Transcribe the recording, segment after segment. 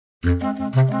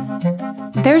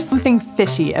There's something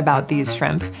fishy about these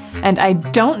shrimp, and I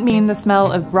don't mean the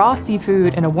smell of raw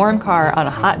seafood in a warm car on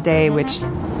a hot day, which...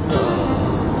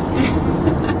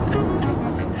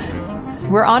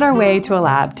 We're on our way to a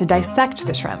lab to dissect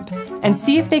the shrimp and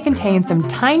see if they contain some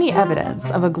tiny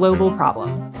evidence of a global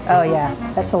problem. Oh yeah,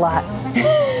 that's a lot.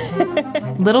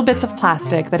 Little bits of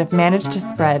plastic that have managed to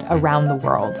spread around the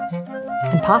world,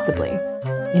 and possibly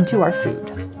into our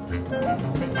food.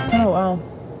 Oh wow,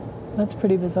 that's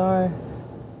pretty bizarre.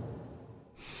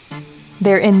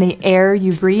 They're in the air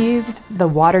you breathe, the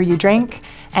water you drink,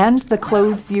 and the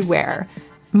clothes you wear.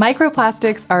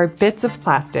 Microplastics are bits of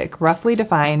plastic roughly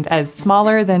defined as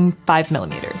smaller than 5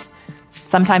 millimeters.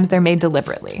 Sometimes they're made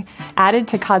deliberately, added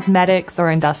to cosmetics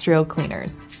or industrial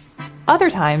cleaners. Other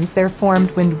times they're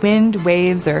formed when wind,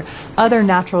 waves, or other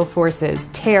natural forces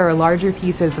tear larger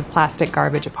pieces of plastic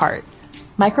garbage apart.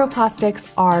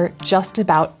 Microplastics are just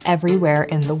about everywhere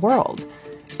in the world.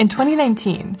 In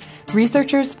 2019,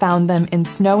 researchers found them in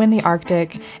snow in the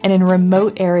Arctic and in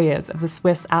remote areas of the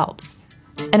Swiss Alps.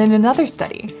 And in another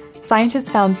study, scientists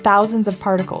found thousands of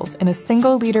particles in a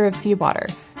single liter of seawater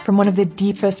from one of the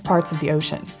deepest parts of the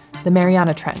ocean, the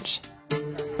Mariana Trench.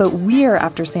 But we're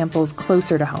after samples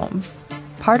closer to home,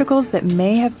 particles that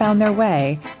may have found their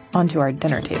way onto our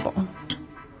dinner table.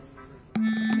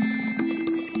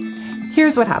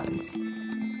 Here's what happens.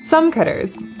 Some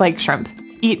critters, like shrimp,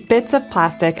 eat bits of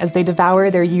plastic as they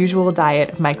devour their usual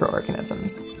diet of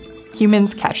microorganisms.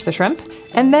 Humans catch the shrimp,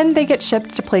 and then they get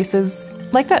shipped to places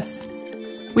like this.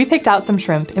 We picked out some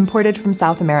shrimp imported from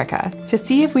South America to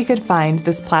see if we could find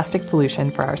this plastic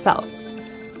pollution for ourselves.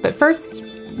 But first,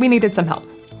 we needed some help.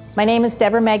 My name is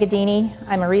Deborah Magadini.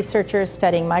 I'm a researcher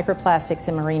studying microplastics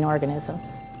in marine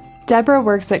organisms. Deborah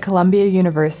works at Columbia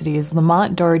University's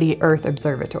Lamont Doherty Earth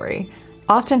Observatory,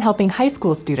 often helping high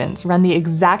school students run the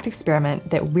exact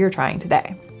experiment that we're trying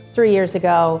today. 3 years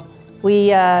ago,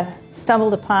 we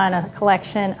stumbled upon a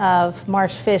collection of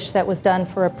marsh fish that was done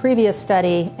for a previous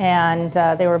study, and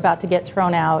they were about to get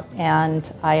thrown out,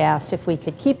 and I asked if we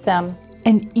could keep them.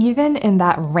 And even in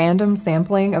that random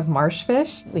sampling of marsh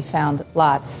fish, we found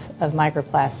lots of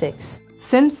microplastics.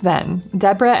 Since then,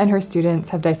 Deborah and her students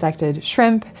have dissected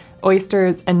shrimp,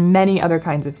 oysters, and many other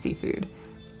kinds of seafood.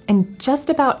 And just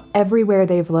about everywhere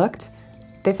they've looked,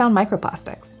 they found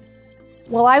microplastics.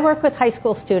 Well, I work with high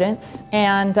school students,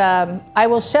 and I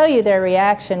will show you their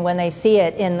reaction when they see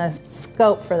it in the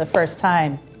scope for the first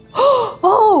time.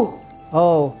 Oh!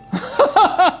 Oh.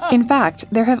 In fact,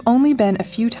 there have only been a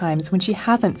few times when she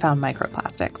hasn't found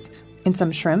microplastics. In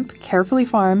some shrimp, carefully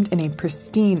farmed in a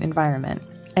pristine environment,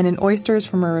 and in oysters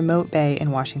from a remote bay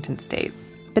in Washington state.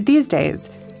 But these days,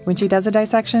 when she does a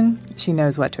dissection, she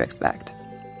knows what to expect.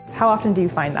 How often do you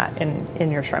find that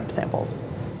in your shrimp samples?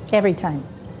 Every time.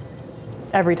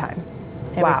 Every time?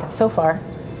 Every time. So far.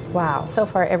 Wow. So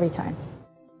far, every time.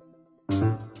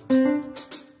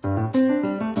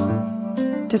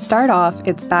 To start off,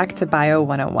 it's back to Bio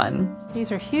 101.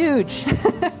 These are huge.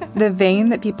 The vein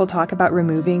that people talk about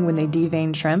removing when they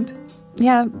devein shrimp?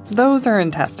 Yeah, those are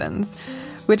intestines,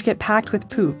 which get packed with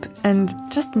poop and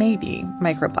just maybe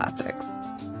microplastics.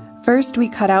 First, we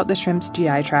cut out the shrimp's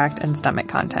GI tract and stomach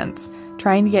contents,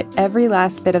 trying to get every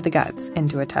last bit of the guts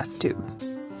into a test tube.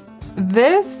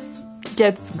 This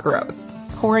gets gross.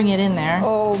 Pouring it in there.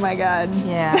 Oh my God.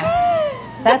 Yeah.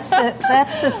 That's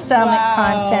the stomach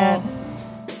content.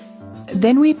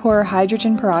 Then we pour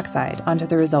hydrogen peroxide onto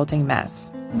the resulting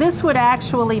mess. This would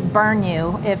actually burn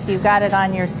you if you got it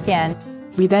on your skin.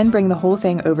 We then bring the whole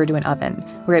thing over to an oven,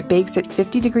 where it bakes at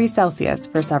 50 degrees Celsius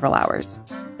for several hours.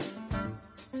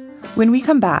 When we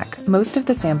come back, most of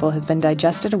the sample has been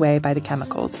digested away by the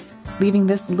chemicals, leaving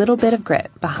this little bit of grit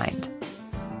behind.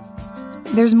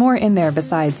 There's more in there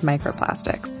besides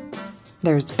microplastics.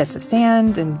 There's bits of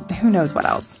sand and who knows what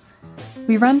else.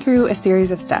 We run through a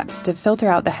series of steps to filter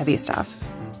out the heavy stuff.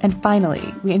 And finally,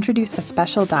 we introduce a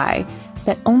special dye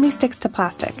that only sticks to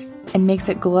plastic and makes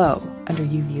it glow under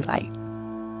UV light.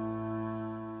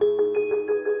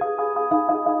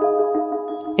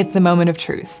 It's the moment of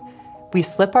truth. We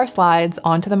slip our slides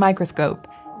onto the microscope.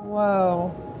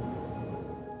 Whoa.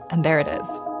 And there it is.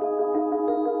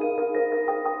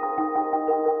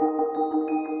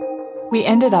 We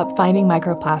ended up finding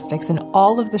microplastics in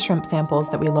all of the shrimp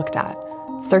samples that we looked at.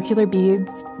 Circular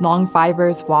beads, long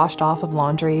fibers washed off of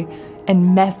laundry,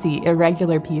 and messy,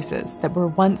 irregular pieces that were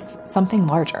once something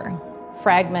larger.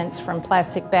 Fragments from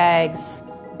plastic bags,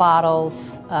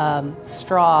 bottles,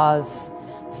 straws,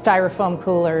 styrofoam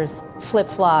coolers,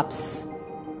 flip-flops.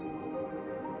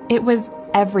 It was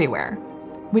everywhere,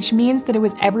 which means that it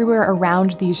was everywhere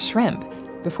around these shrimp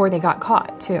before they got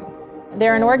caught, too.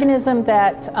 They're an organism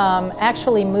that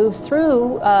actually moves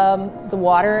through the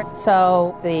water,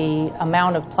 so the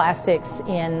amount of plastics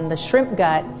in the shrimp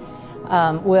gut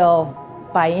will,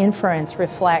 by inference,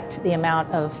 reflect the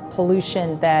amount of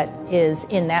pollution that is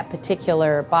in that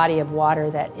particular body of water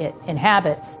that it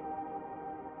inhabits.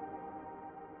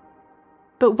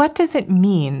 But what does it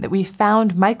mean that we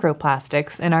found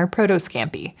microplastics in our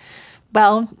protoscampi?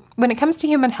 Well, when it comes to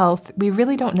human health, we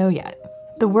really don't know yet.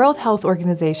 The World Health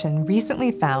Organization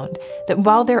recently found that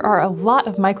while there are a lot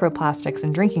of microplastics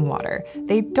in drinking water,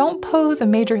 they don't pose a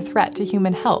major threat to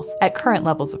human health at current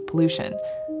levels of pollution.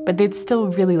 But they'd still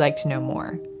really like to know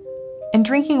more. And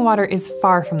drinking water is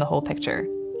far from the whole picture.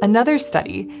 Another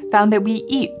study found that we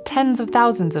eat tens of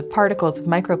thousands of particles of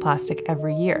microplastic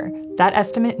every year. That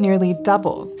estimate nearly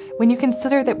doubles when you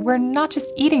consider that we're not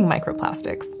just eating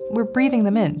microplastics, we're breathing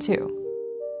them in too.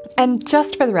 And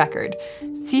just for the record,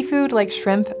 seafood like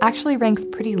shrimp actually ranks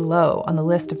pretty low on the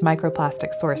list of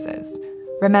microplastic sources.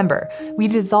 Remember, we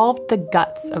dissolved the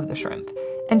guts of the shrimp,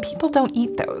 and people don't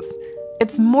eat those.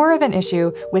 It's more of an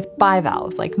issue with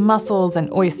bivalves like mussels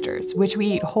and oysters, which we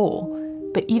eat whole.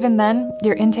 But even then,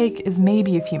 your intake is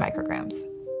maybe a few micrograms.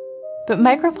 But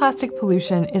microplastic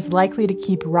pollution is likely to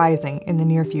keep rising in the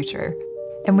near future.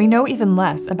 And we know even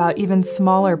less about even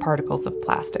smaller particles of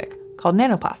plastic, called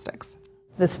nanoplastics.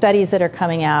 The studies that are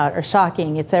coming out are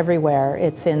shocking. It's everywhere.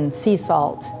 It's in sea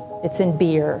salt. It's in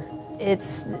beer.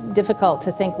 It's difficult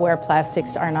to think where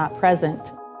plastics are not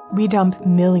present. We dump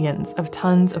millions of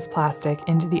tons of plastic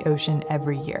into the ocean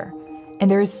every year, and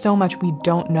there is so much we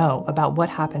don't know about what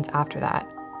happens after that.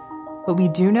 What we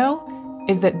do know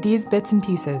is that these bits and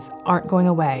pieces aren't going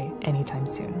away anytime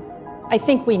soon. I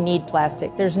think we need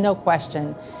plastic. There's no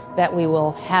question that we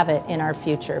will have it in our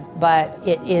future, but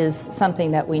it is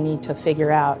something that we need to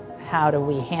figure out. How do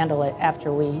we handle it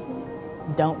after we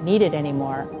don't need it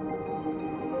anymore?